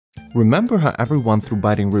Remember how everyone threw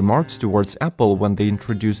biting remarks towards Apple when they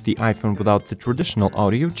introduced the iPhone without the traditional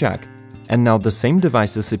audio jack? And now the same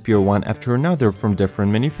devices appear one after another from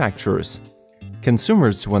different manufacturers.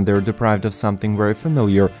 Consumers, when they're deprived of something very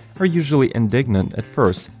familiar, are usually indignant at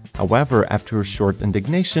first. However, after a short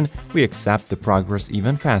indignation, we accept the progress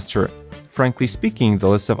even faster. Frankly speaking, the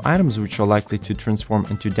list of items which are likely to transform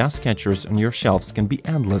into dust catchers on your shelves can be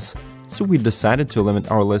endless. So we decided to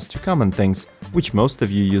limit our list to common things, which most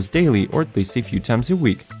of you use daily or at least a few times a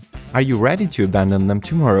week. Are you ready to abandon them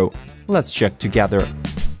tomorrow? Let's check together.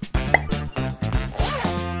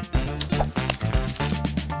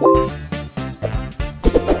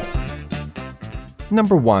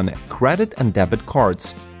 Number 1. Credit and debit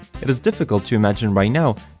cards. It is difficult to imagine right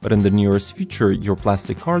now, but in the nearest future, your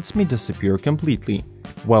plastic cards may disappear completely.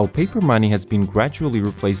 While paper money has been gradually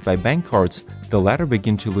replaced by bank cards, the latter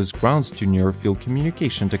begin to lose grounds to near-field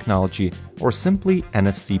communication technology, or simply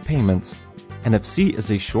NFC payments. NFC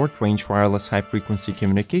is a short-range wireless high-frequency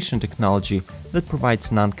communication technology that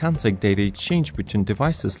provides non-contact data exchange between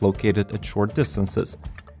devices located at short distances.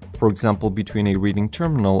 For example, between a reading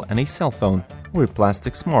terminal and a cell phone, or a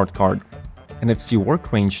plastic smart card. NFC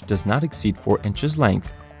work range does not exceed 4 inches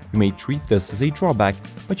length. You may treat this as a drawback,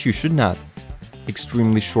 but you should not.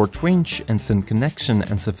 Extremely short range, instant connection,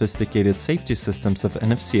 and sophisticated safety systems of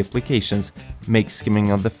NFC applications make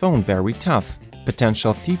skimming on the phone very tough.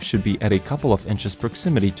 Potential thieves should be at a couple of inches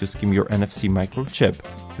proximity to skim your NFC microchip.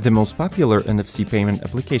 The most popular NFC payment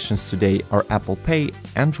applications today are Apple Pay,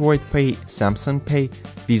 Android Pay, Samsung Pay,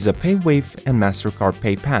 Visa PayWave, and MasterCard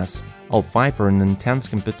PayPass. All 5 are in intense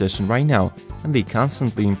competition right now, and they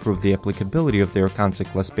constantly improve the applicability of their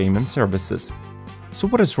contactless payment services. So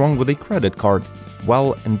what is wrong with a credit card?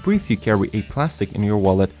 Well, in brief, you carry a plastic in your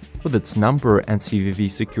wallet with its number and CVV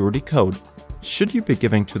security code. Should you be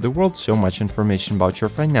giving to the world so much information about your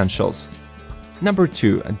financials? Number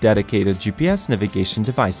 2. Dedicated GPS navigation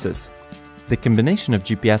devices. The combination of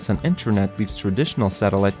GPS and internet leaves traditional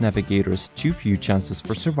satellite navigators too few chances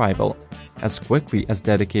for survival. As quickly as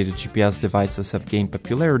dedicated GPS devices have gained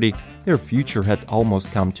popularity, their future had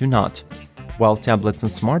almost come to naught. While tablets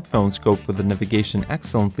and smartphones cope with the navigation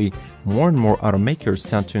excellently, more and more automakers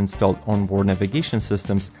tend to install onboard navigation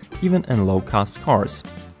systems even in low-cost cars.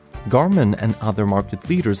 Garmin and other market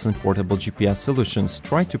leaders in portable GPS solutions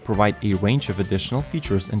try to provide a range of additional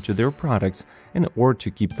features into their products in order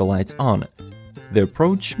to keep the lights on. The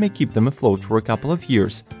approach may keep them afloat for a couple of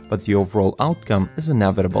years, but the overall outcome is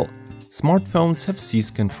inevitable. Smartphones have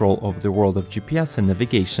seized control over the world of GPS and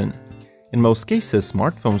navigation. In most cases,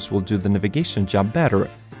 smartphones will do the navigation job better.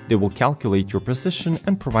 They will calculate your position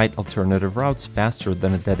and provide alternative routes faster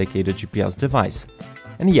than a dedicated GPS device.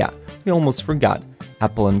 And yeah, we almost forgot.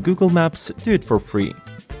 Apple and Google Maps do it for free.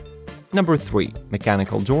 Number 3.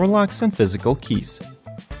 Mechanical door locks and physical keys.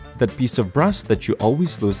 That piece of brass that you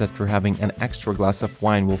always lose after having an extra glass of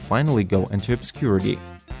wine will finally go into obscurity.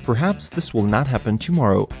 Perhaps this will not happen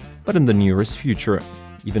tomorrow, but in the nearest future.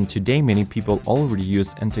 Even today, many people already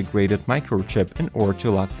use integrated microchip in order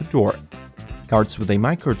to lock the door. Cards with a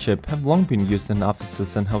microchip have long been used in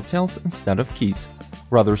offices and hotels instead of keys.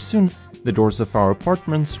 Rather soon, the doors of our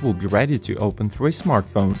apartments will be ready to open through a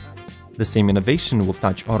smartphone. The same innovation will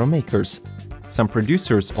touch automakers. Some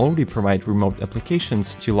producers already provide remote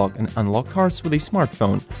applications to lock and unlock cars with a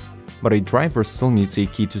smartphone, but a driver still needs a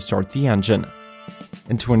key to start the engine.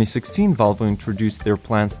 In 2016, Volvo introduced their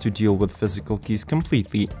plans to deal with physical keys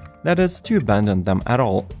completely, that is, to abandon them at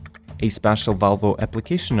all. A special Volvo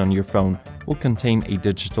application on your phone will contain a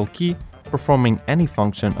digital key performing any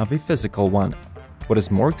function of a physical one. What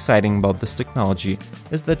is more exciting about this technology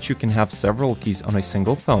is that you can have several keys on a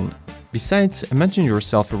single phone. Besides, imagine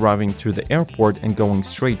yourself arriving to the airport and going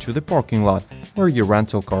straight to the parking lot where your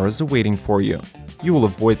rental car is awaiting for you. You will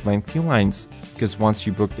avoid lengthy lines, because once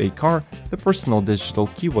you booked a car, the personal digital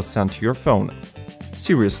key was sent to your phone.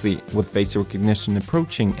 Seriously, with face recognition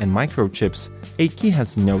approaching and microchips, a key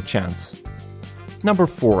has no chance. Number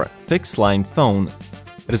 4. Fixed-line phone.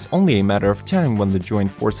 It is only a matter of time when the joint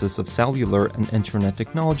forces of cellular and internet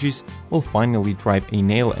technologies will finally drive a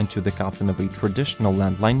nail into the coffin of a traditional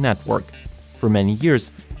landline network. For many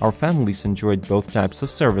years, our families enjoyed both types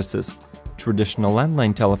of services. Traditional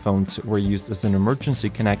landline telephones were used as an emergency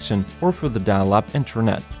connection or for the dial-up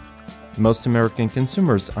internet. Most American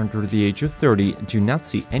consumers under the age of 30 do not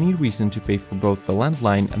see any reason to pay for both the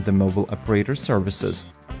landline and the mobile operator services.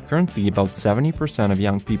 Currently, about 70% of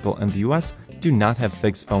young people in the US do not have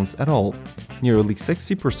fixed phones at all. Nearly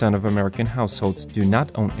 60% of American households do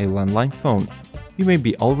not own a landline phone. You may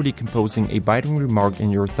be already composing a biting remark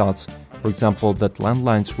in your thoughts, For example, that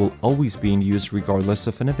landlines will always be in use regardless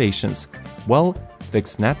of innovations. Well,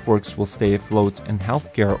 fixed networks will stay afloat in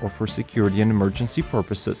healthcare or for security and emergency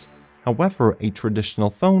purposes. However, a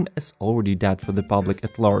traditional phone is already dead for the public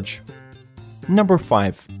at large. Number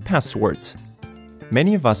 5. Passwords.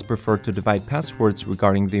 Many of us prefer to divide passwords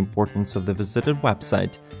regarding the importance of the visited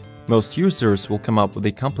website. Most users will come up with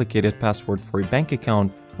a complicated password for a bank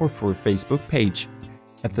account or for a Facebook page.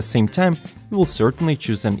 At the same time, you will certainly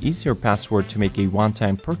choose an easier password to make a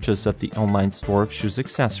one-time purchase at the online store of shoes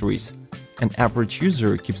accessories. An average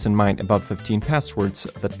user keeps in mind about 15 passwords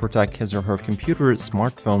that protect his or her computer,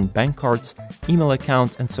 smartphone, bank cards, email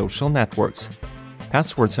account, and social networks.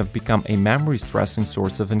 Passwords have become a memory-stressing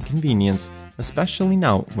source of inconvenience, especially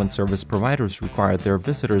now when service providers require their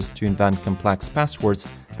visitors to invent complex passwords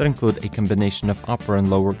that include a combination of upper and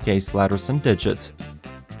lowercase letters and digits.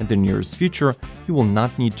 In the nearest future, you will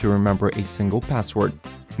not need to remember a single password.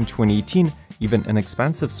 In 2018, even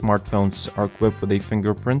inexpensive smartphones are equipped with a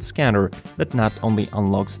fingerprint scanner that not only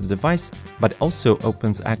unlocks the device, but also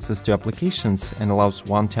opens access to applications and allows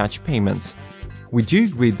one-touch payments. We do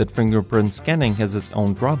agree that fingerprint scanning has its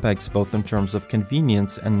own drawbacks both in terms of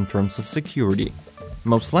convenience and in terms of security.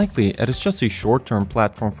 Most likely, it is just a short-term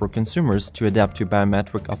platform for consumers to adapt to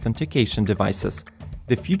biometric authentication devices.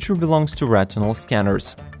 The future belongs to retinal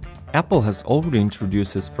scanners. Apple has already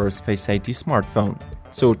introduced its first Face ID smartphone,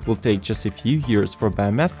 so it will take just a few years for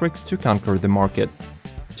biometrics to conquer the market.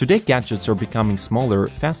 Today, gadgets are becoming smaller,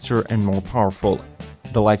 faster, and more powerful.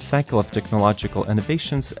 The life cycle of technological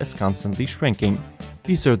innovations is constantly shrinking.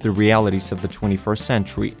 These are the realities of the 21st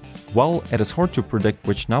century. Well, it is hard to predict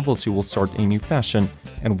which novelty will start a new fashion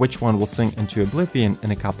and which one will sink into oblivion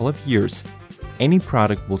in a couple of years. Any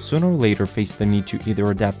product will sooner or later face the need to either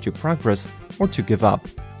adapt to progress or to give up.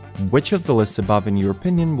 Which of the lists above, in your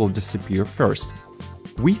opinion, will disappear first?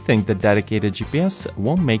 We think that dedicated GPS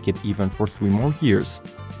won't make it even for 3 more years.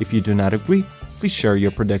 If you do not agree, please share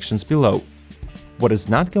your predictions below. What is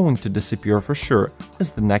not going to disappear for sure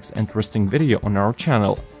is the next interesting video on our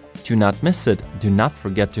channel. To not miss it, do not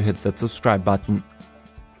forget to hit that subscribe button.